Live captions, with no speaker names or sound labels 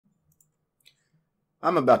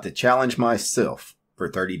I'm about to challenge myself for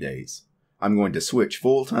 30 days. I'm going to switch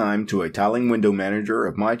full-time to a tiling window manager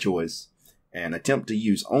of my choice and attempt to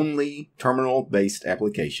use only terminal-based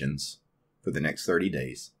applications for the next 30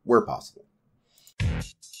 days, where possible.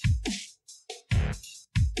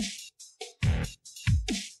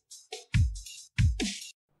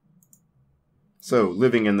 So,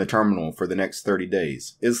 living in the terminal for the next 30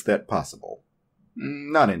 days, is that possible?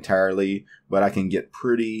 Not entirely, but I can get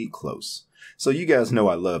pretty close. So you guys know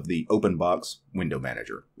I love the open box window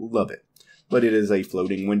manager. Love it. But it is a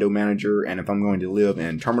floating window manager, and if I'm going to live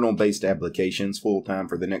in terminal-based applications full-time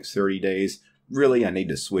for the next 30 days, really I need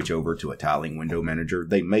to switch over to a tiling window manager.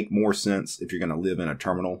 They make more sense if you're going to live in a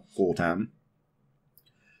terminal full-time.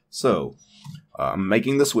 So, I'm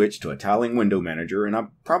making the switch to a tiling window manager, and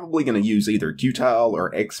I'm probably going to use either Qtile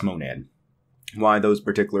or Xmonad. Why those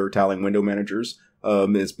particular tiling window managers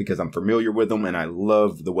is because I'm familiar with them, and I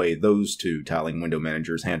love the way those two tiling window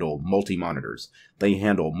managers handle multi-monitors. They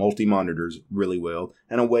handle multi-monitors really well,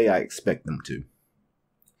 in a way I expect them to.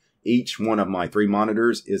 Each one of my 3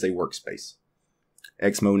 monitors is a workspace.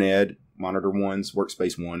 Xmonad, monitor 1's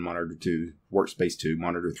workspace 1, monitor 2, workspace 2,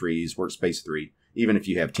 monitor 3's workspace 3, even if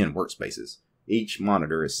you have 10 workspaces. Each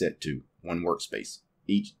monitor is set to one workspace,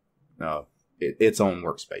 its own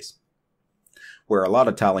workspace. Where a lot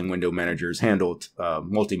of tiling window managers handle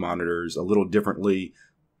multi-monitors a little differently.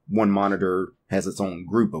 One monitor has its own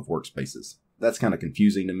group of workspaces. That's kind of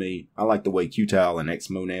confusing to me. I like the way Qtile and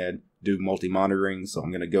Xmonad do multi-monitoring, so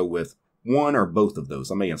I'm going to go with one or both of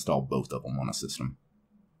those. I may install both of them on a system.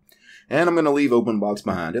 And I'm going to leave OpenBox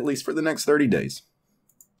behind, at least for the next 30 days.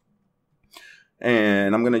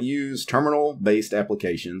 And I'm going to use terminal-based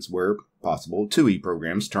applications where possible, TUI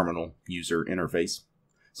programs, terminal user interface.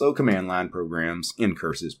 So command line programs,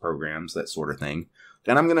 incursive programs, that sort of thing.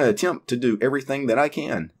 And I'm going to attempt to do everything that I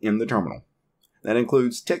can in the terminal. That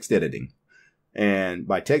includes text editing. And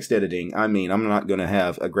by text editing, I mean I'm not going to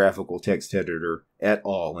have a graphical text editor at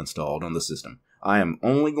all installed on the system. I am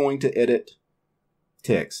only going to edit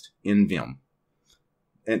text in Vim.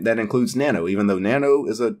 And that includes Nano, even though Nano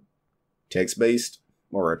is a text-based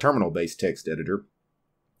or a terminal-based text editor.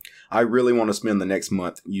 I really want to spend the next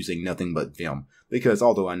month using nothing but Vim, because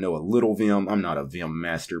although I know a little Vim, I'm not a Vim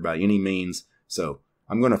master by any means, so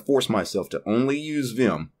I'm going to force myself to only use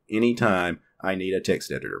Vim anytime I need a text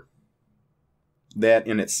editor. That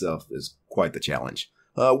in itself is quite the challenge.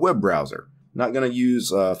 Web browser. Not going to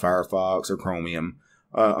use Firefox or Chromium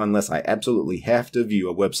unless I absolutely have to view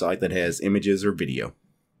a website that has images or video.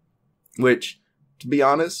 Which, to be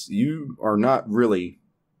honest, you are not really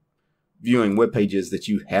viewing web pages that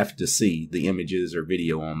you have to see the images or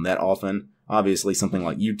video on that often. Obviously, something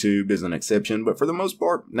like YouTube is an exception, but for the most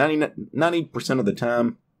part, 90% of the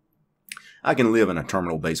time, I can live in a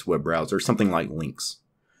terminal-based web browser, something like Lynx.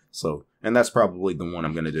 So, and that's probably the one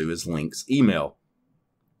I'm going to do is Lynx. Email.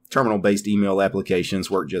 Terminal-based email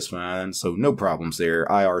applications work just fine, so no problems there.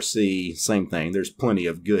 IRC, same thing. There's plenty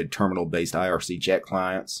of good terminal-based IRC chat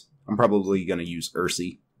clients. I'm probably going to use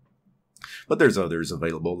URC. But there's others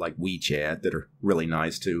available like WeChat that are really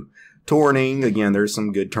nice too. Torrenting, again, there's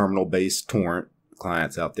some good terminal-based torrent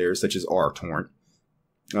clients out there, such as rTorrent.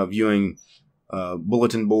 Viewing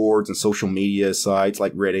bulletin boards and social media sites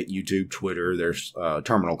like Reddit, YouTube, Twitter, there's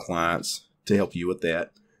terminal clients to help you with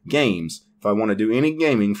that. Games. If I want to do any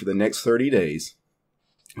gaming for the next 30 days,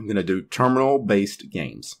 I'm going to do terminal-based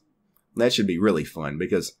games. That should be really fun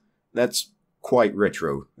because that's quite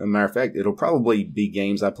retro. As a matter of fact, it'll probably be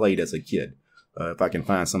games I played as a kid. If I can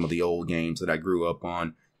find some of the old games that I grew up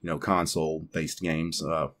on, console-based games.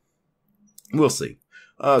 We'll see.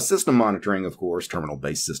 System monitoring, of course,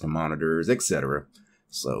 terminal-based system monitors, etc.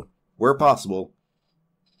 So, where possible,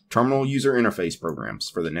 terminal user interface programs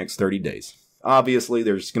for the next 30 days. Obviously,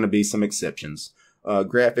 there's going to be some exceptions.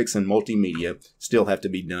 Graphics and multimedia still have to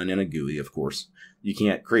be done in a GUI, of course. You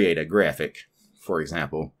can't create a graphic, for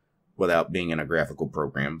example, without being in a graphical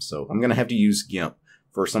program. So I'm going to have to use GIMP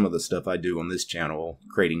for some of the stuff I do on this channel,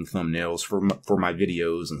 creating thumbnails for my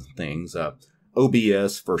videos and things.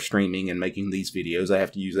 OBS for streaming and making these videos. I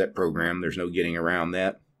have to use that program. There's no getting around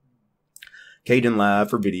that. Kdenlive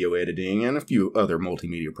for video editing and a few other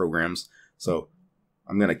multimedia programs. So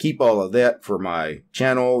I'm going to keep all of that for my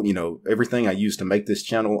channel. Everything I use to make this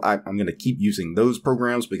channel, I'm going to keep using those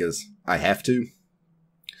programs because I have to.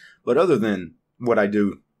 But other than what I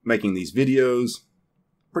do making these videos,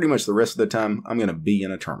 pretty much the rest of the time, I'm going to be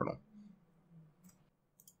in a terminal.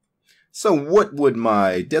 So what would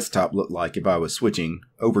my desktop look like if I was switching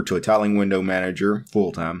over to a tiling window manager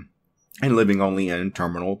full-time and living only in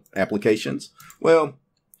terminal applications? Well,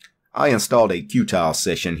 I installed a Qtile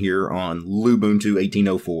session here on Lubuntu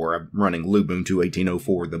 18.04. I'm running Lubuntu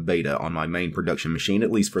 18.04, the beta, on my main production machine,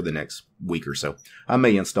 at least for the next week or so. I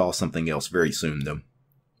may install something else very soon, though.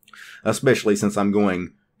 Especially since I'm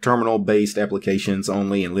going terminal-based applications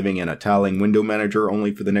only and living in a tiling window manager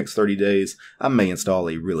only for the next 30 days, I may install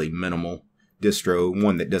a really minimal distro,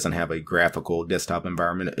 one that doesn't have a graphical desktop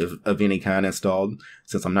environment of any kind installed,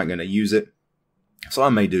 since I'm not going to use it. So I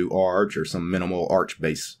may do Arch or some minimal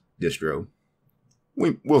Arch-based distro.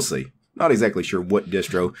 We'll see. Not exactly sure what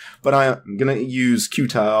distro, but I'm going to use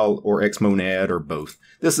Qtile or Xmonad or both.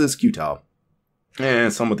 This is Qtile.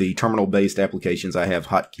 And some of the terminal-based applications I have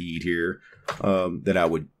hotkeyed here that I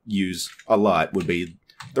would use a lot would be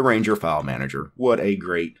the Ranger File Manager. What a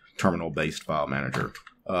great terminal-based file manager.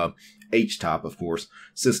 HTOP, of course.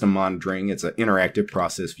 System monitoring. It's an interactive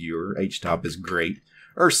process viewer. HTOP is great.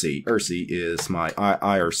 URC is my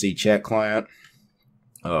IRC chat client.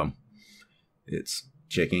 It's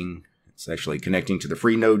actually connecting to the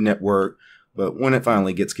Freenode network, but when it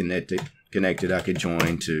finally gets connected, I could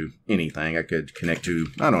join to anything. I could connect to,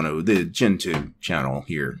 I don't know, the Gentoo channel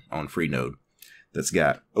here on Freenode that's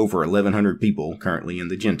got over 1,100 people currently in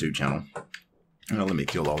the Gentoo channel. Now let me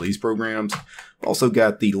kill all these programs. Also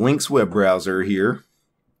got the Lynx web browser here.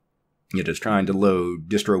 It is trying to load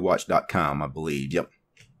distrowatch.com, I believe. Yep.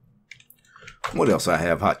 What else I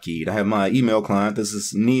have hotkeyed? I have my email client. This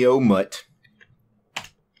is NeoMut.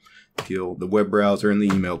 Kill the web browser and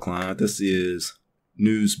the email client. This is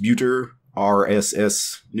Newsbuter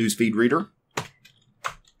RSS newsfeed reader.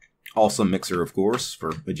 Also Mixer, of course,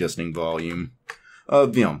 for adjusting volume.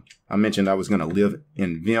 Vim. I mentioned I was going to live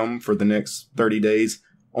in Vim for the next 30 days.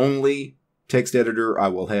 Only text editor I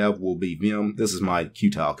will have will be Vim. This is my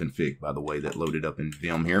Qtile config, by the way, that loaded up in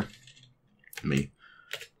Vim here. Let me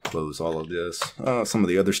close all of this. Some of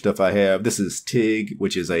the other stuff I have. This is Tig,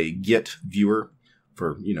 which is a Git viewer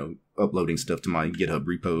for, uploading stuff to my GitHub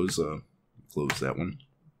repos. Close that one.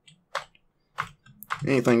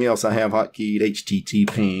 Anything else I have hotkeyed?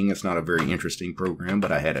 HTT ping. It's not a very interesting program,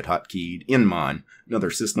 but I had it hotkeyed. InMon, another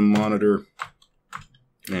system monitor.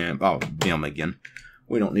 And, Vim again.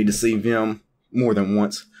 We don't need to see Vim more than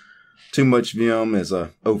once. Too much Vim is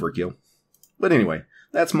a overkill. But anyway,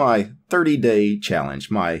 that's my 30-day challenge,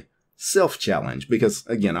 my self-challenge, because,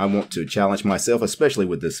 again, I want to challenge myself, especially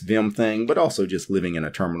with this Vim thing, but also just living in a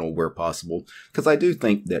terminal where possible, because I do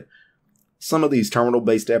think that some of these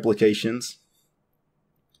terminal-based applications,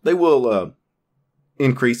 they will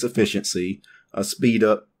increase efficiency, speed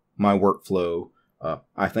up my workflow.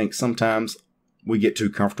 I think sometimes we get too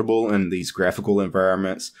comfortable in these graphical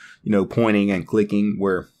environments, pointing and clicking,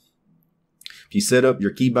 where if you set up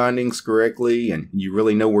your key bindings correctly and you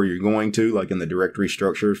really know where you're going to, like in the directory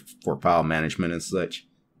structure for file management and such,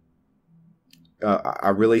 I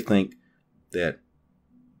really think that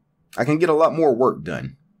I can get a lot more work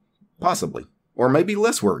done, possibly. Or maybe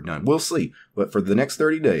less work done. We'll see. But for the next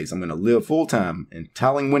 30 days, I'm going to live full-time in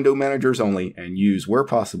tiling window managers only and use, where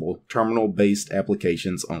possible, terminal-based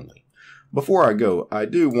applications only. Before I go, I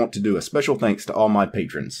do want to do a special thanks to all my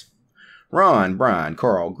patrons. Ron, Brian,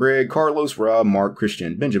 Carl, Greg, Carlos, Rob, Mark,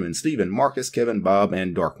 Christian, Benjamin, Stephen, Marcus, Kevin, Bob,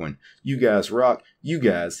 and Darkwin. You guys rock. You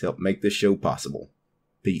guys help make this show possible.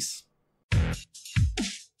 Peace.